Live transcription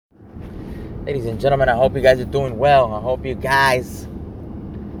Ladies and gentlemen, I hope you guys are doing well. I hope you guys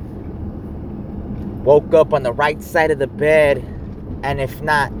woke up on the right side of the bed. And if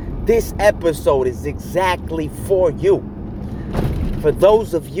not, this episode is exactly for you. For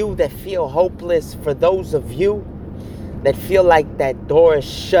those of you that feel hopeless, for those of you that feel like that door is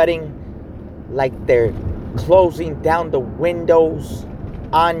shutting, like they're closing down the windows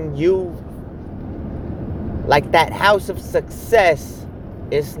on you, like that house of success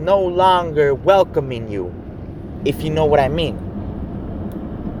is no longer welcoming you, if you know what I mean.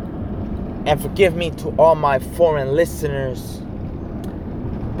 And forgive me to all my foreign listeners,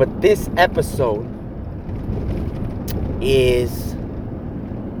 but this episode is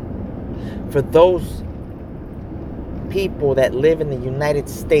for those people that live in the United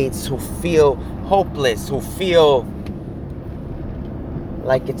States who feel hopeless, who feel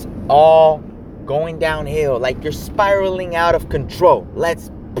like it's all going downhill, like you're spiraling out of control.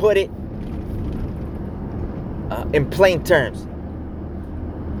 Let's put it in plain terms.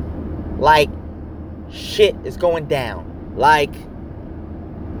 Like shit is going down. Like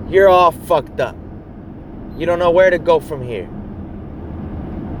you're all fucked up. You don't know where to go from here.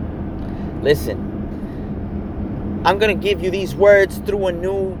 Listen, I'm going to give you these words through a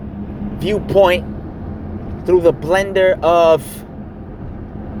new viewpoint, through the blender of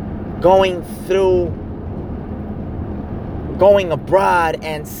going abroad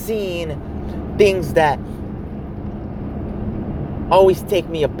and seeing things that always take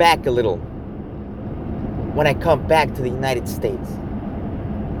me aback a little when I come back to the United States.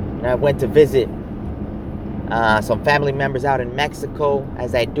 And I went to visit some family members out in Mexico,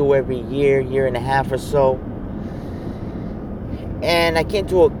 as I do every year and a half or so. And I came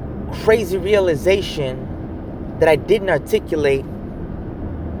to a crazy realization that I didn't articulate,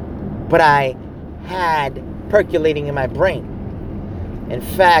 but I had percolating in my brain. In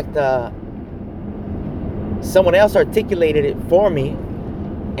fact, someone else articulated it for me,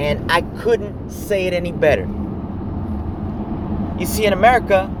 and I couldn't say it any better. You see, in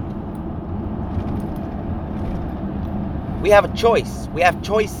America, we have a choice. We have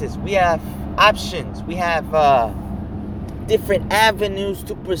choices. We have options. We have different avenues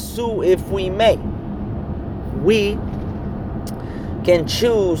to pursue if we may. We can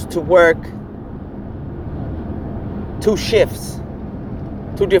choose to work 2 shifts,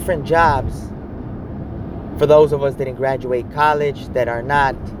 2 different jobs. For those of us that didn't graduate college, that are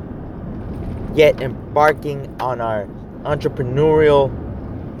not yet embarking on our entrepreneurial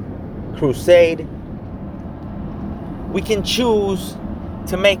crusade, we can choose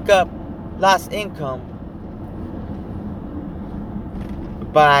to make up lost income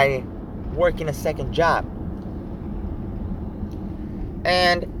by working a second job.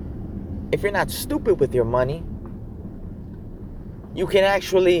 And if you're not stupid with your money, you can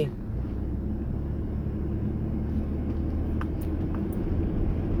actually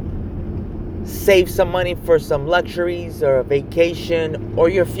save some money for some luxuries or a vacation or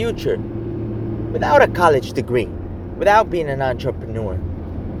your future without a college degree, without being an entrepreneur.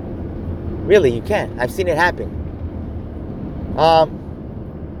 Really, you can. I've seen it happen. Now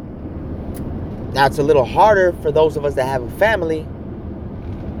it's a little harder for those of us that have a family,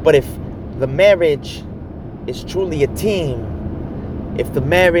 but if the marriage is truly a team, if the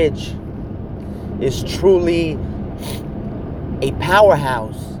marriage is truly a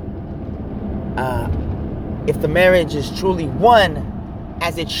powerhouse, if the marriage is truly one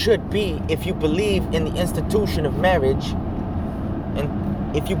as it should be, if you believe in the institution of marriage,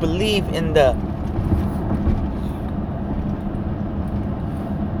 and if you believe in the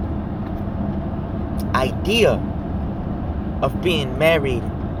idea of being married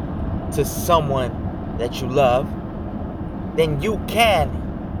to someone that you love, then you can,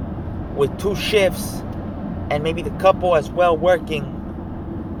 with 2 shifts and maybe the couple as well working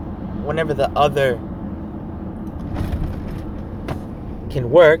whenever the other can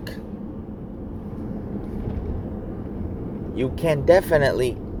work, you can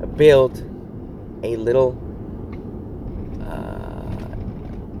definitely build a little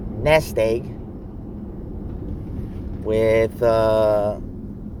nest egg with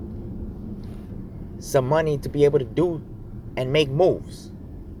some money to be able to do and make moves.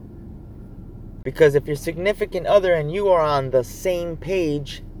 Because if your significant other and you are on the same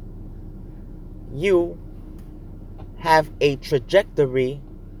page, you have a trajectory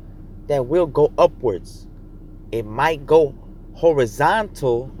that will go upwards. It might go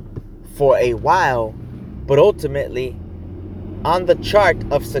horizontal for a while, but ultimately, on the chart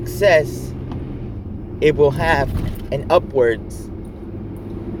of success, it will have an upwards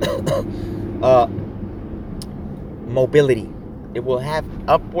mobility. It will have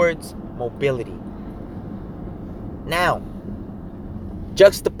upwards mobility. Now,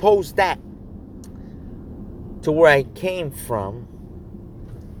 juxtapose that to where I came from,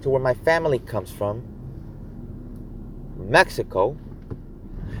 to where my family comes from, Mexico,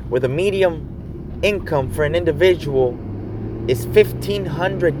 where the median income for an individual is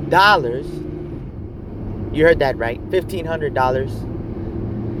 $1,500. You heard that right, $1,500.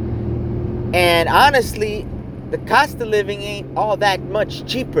 And honestly, the cost of living ain't all that much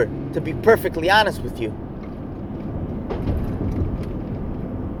cheaper, to be perfectly honest with you.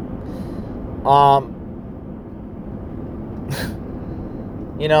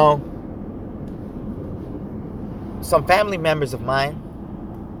 You know, some family members of mine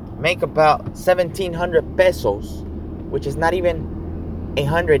make about 1,700 pesos, which is not even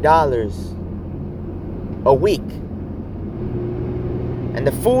 $100 a week. And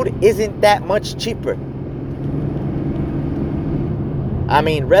the food isn't that much cheaper. I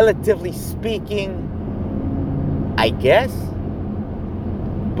mean, relatively speaking, I guess.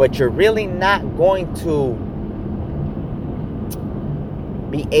 But you're really not going to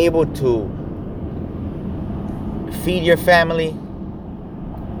be able to feed your family,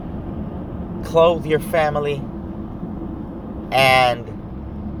 clothe your family, and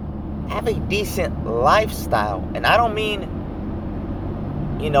have a decent lifestyle. And I don't mean,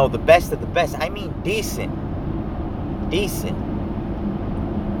 the best of the best. I mean decent.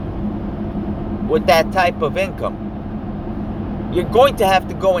 With that type of income. You're going to have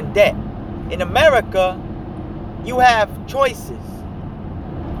to go in debt. In America, you have choices.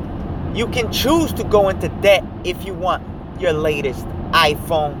 You can choose to go into debt if you want your latest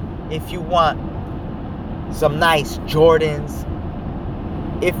iPhone, if you want some nice Jordans,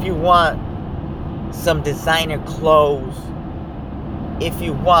 if you want some designer clothes, if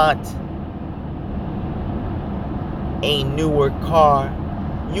you want a newer car.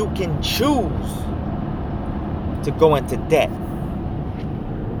 You can choose to go into debt.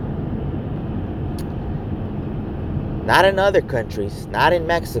 Not in other countries, not in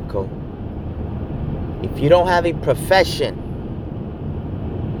Mexico. If you don't have a profession,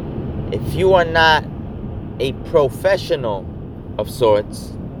 if you are not a professional of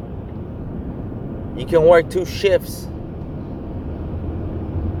sorts, you can work 2 shifts.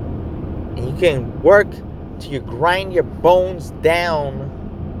 And you can work till you grind your bones down.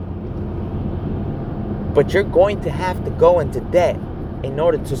 But you're going to have to go into debt in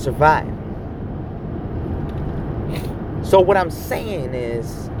order to survive. So what I'm saying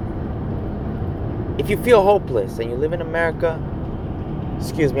is, if you feel hopeless and you live in America,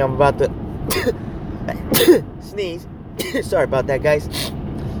 excuse me, I'm about to sneeze. Sorry about that, guys.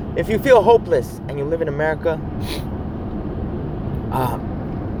 If you feel hopeless and you live in America,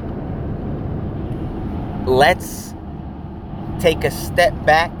 let's take a step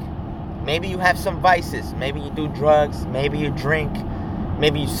back. Maybe you have some vices. Maybe you do drugs. Maybe you drink.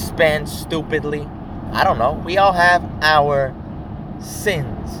 Maybe you spend stupidly. I don't know. We all have our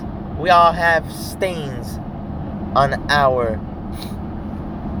sins. We all have stains on our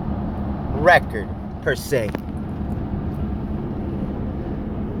record, per se.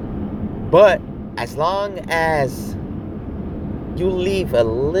 But as long as you leave a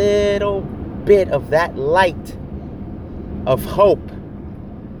little bit of that light of hope,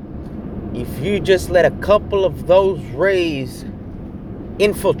 if you just let a couple of those rays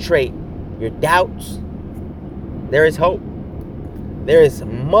infiltrate your doubts, there is hope. There is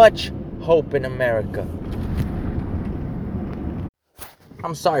much hope in America.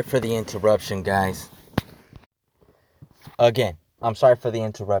 I'm sorry for the interruption, guys. Again, I'm sorry for the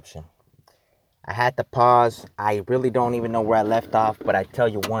interruption. I had to pause. I really don't even know where I left off, but I tell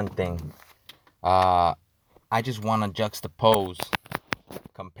you one thing. I just want to juxtapose,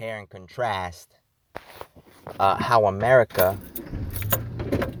 compare and contrast how America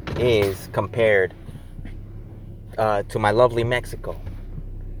is compared to my lovely Mexico.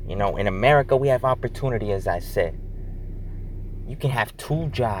 In America, we have opportunity, as I said. You can have 2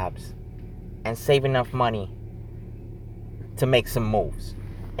 jobs and save enough money to make some moves.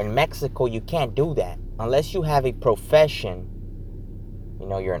 In Mexico, you can't do that unless you have a profession.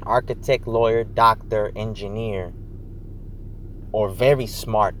 You're an architect, lawyer, doctor, engineer, or very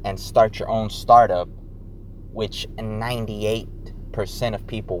smart and start your own startup, which 98% of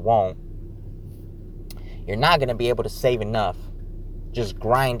people won't. You're not going to be able to save enough just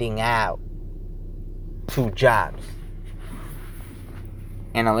grinding out 2 jobs.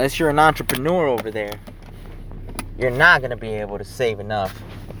 And unless you're an entrepreneur over there, you're not going to be able to save enough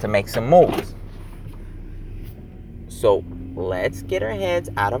to make some moves. So let's get our heads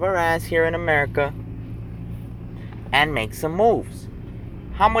out of our ass here in America and make some moves.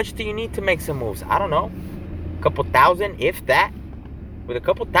 How much do you need to make some moves? I don't know. A couple thousand, if that. With a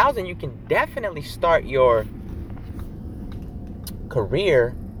couple thousand, you can definitely start your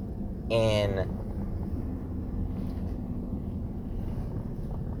career in,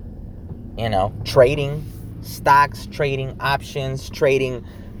 trading stocks, trading options, trading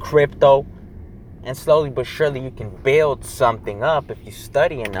crypto. And slowly but surely you can build something up if you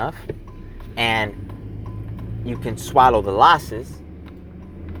study enough, and you can swallow the losses.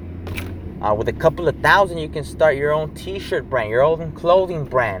 With a couple of thousand, you can start your own t-shirt brand, your own clothing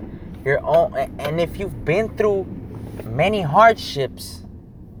brand, your own. And if you've been through many hardships,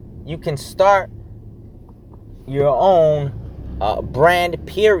 you can start your own brand,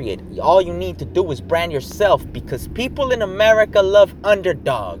 period. All you need to do is brand yourself, because people in America love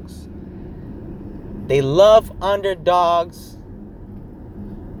underdogs. They love underdogs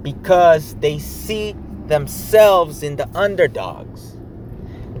because they see themselves in the underdogs.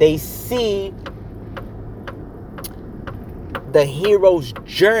 They see the hero's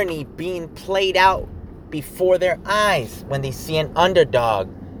journey being played out before their eyes when they see an underdog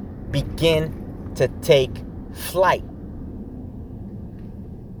begin to take flight.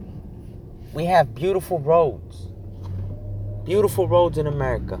 We have beautiful roads in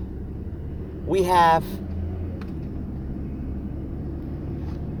America. We have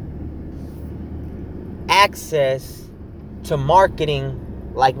access to marketing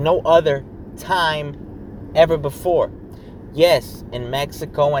like no other time ever before. Yes, in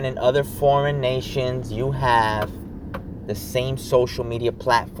Mexico and in other foreign nations, you have the same social media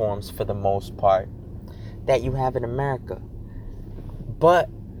platforms for the most part that you have in America. But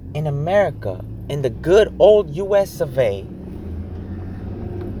in America, in the good old US of A,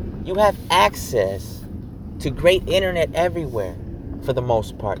 you have access to great internet everywhere for the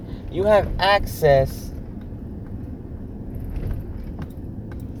most part. You have access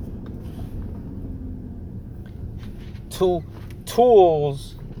to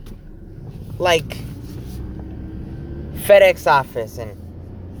tools like FedEx office and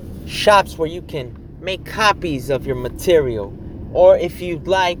shops where you can make copies of your material. Or if you'd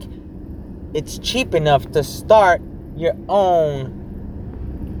like, it's cheap enough to start your own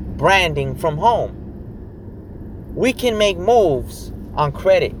branding from home. We can make moves on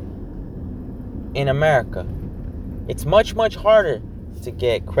credit in America. It's much, much harder to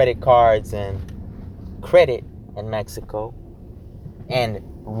get credit cards and credit in Mexico, and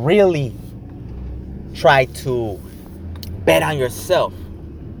really try to bet on yourself.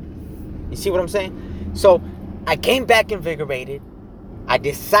 You see what I'm saying? So I came back invigorated. I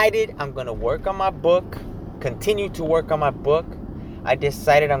decided I'm going to work on my book, continue to work on my book. I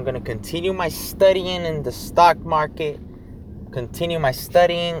decided I'm going to continue my studying in the stock market, continue my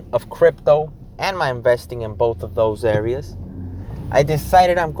studying of crypto and my investing in both of those areas. I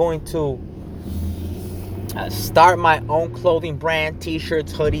decided I'm going to start my own clothing brand,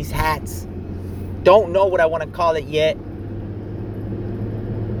 t-shirts, hoodies, hats. Don't know what I want to call it yet,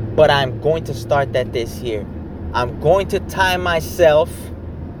 but I'm going to start that this year. I'm going to time myself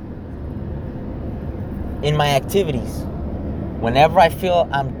in my activities. Whenever I feel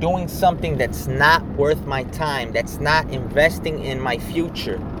I'm doing something that's not worth my time, that's not investing in my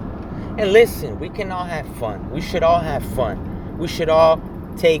future. And listen, we can all have fun. We should all have fun. We should all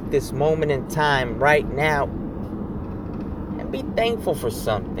take this moment in time right now and be thankful for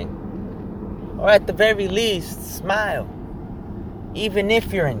something. Or at the very least, smile. Even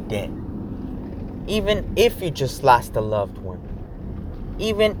if you're in debt. Even if you just lost a loved one.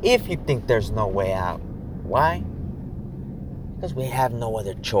 Even if you think there's no way out. Why? Because we have no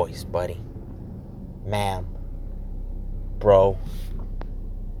other choice, buddy. Ma'am. Bro.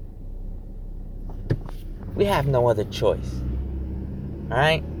 We have no other choice.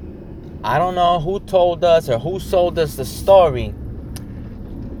 Alright? I don't know who told us or who sold us the story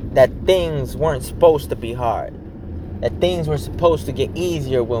that things weren't supposed to be hard. That things were supposed to get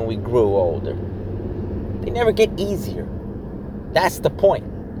easier when we grew older. They never get easier. That's the point.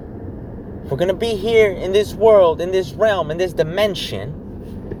 If we're going to be here in this world, in this realm, in this dimension,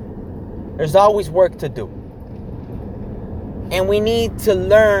 there's always work to do. And we need to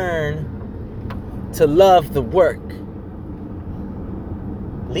learn to love the work.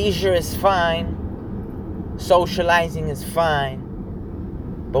 Leisure is fine. Socializing is fine.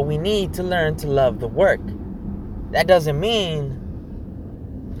 But we need to learn to love the work. That doesn't mean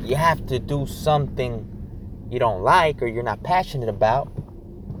you have to do something you don't like or you're not passionate about.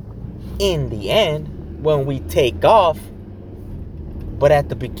 In the end, when we take off, but at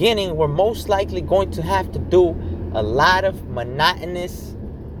the beginning, we're most likely going to have to do a lot of monotonous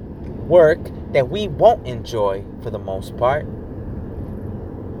work that we won't enjoy for the most part.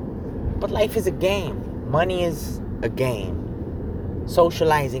 But life is a game. Money is a game.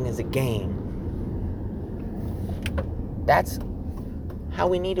 Socializing is a game. That's how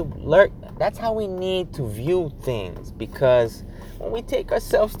we need to learn. That's how we need to view things. Because when we take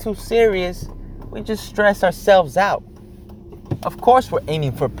ourselves too serious, we just stress ourselves out. Of course we're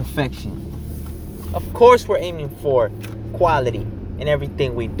aiming for perfection. Of course we're aiming for quality in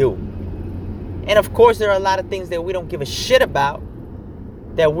everything we do. And of course there are a lot of things that we don't give a shit about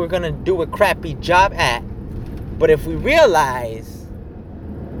that we're going to do a crappy job at. But if we realize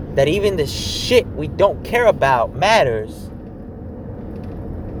that even the shit we don't care about matters,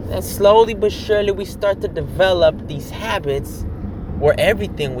 then slowly but surely we start to develop these habits where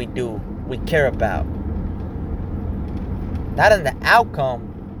everything we do, we care about. Not on the outcome,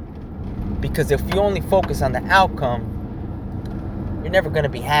 because if you only focus on the outcome, you're never going to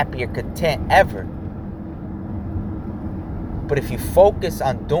be happy or content ever. But if you focus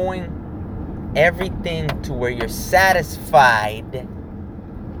on doing everything to where you're satisfied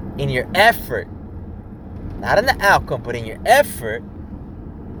in your effort, not in the outcome, but in your effort,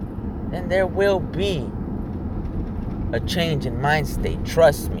 then there will be a change in mind state.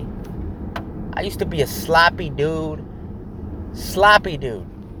 Trust me. I used to be a sloppy dude.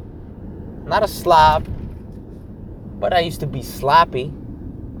 Not a slob, but I used to be sloppy.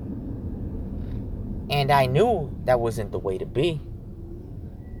 And I knew that wasn't the way to be.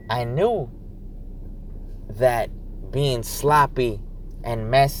 I knew that being sloppy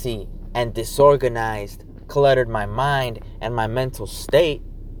and messy and disorganized cluttered my mind and my mental state.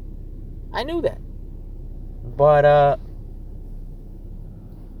 I knew that. But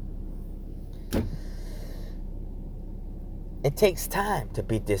it takes time to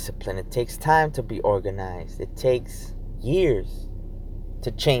be disciplined. It takes time to be organized. It takes years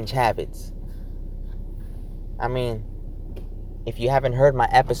to change habits. I mean, if you haven't heard my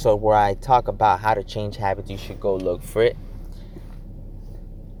episode where I talk about how to change habits, you should go look for it.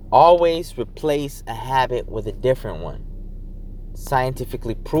 Always replace a habit with a different one.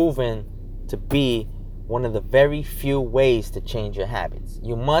 Scientifically proven to be one of the very few ways to change your habits.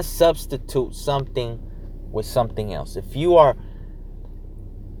 You must substitute something with something else. If you are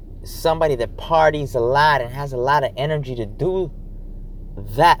somebody that parties a lot and has a lot of energy to do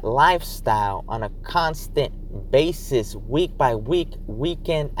that lifestyle on a constant basis, week by week,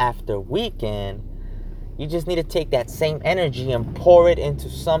 weekend after weekend, you just need to take that same energy and pour it into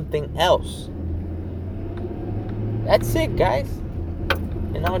something else. That's it, guys.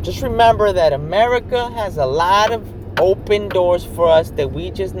 Just remember that America has a lot of open doors for us that we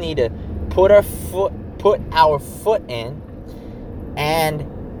just need to put our foot in and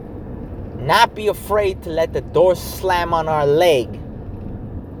not be afraid to let the door slam on our leg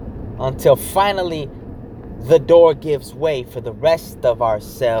until finally the door gives way for the rest of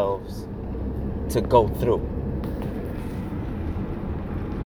ourselves to go through.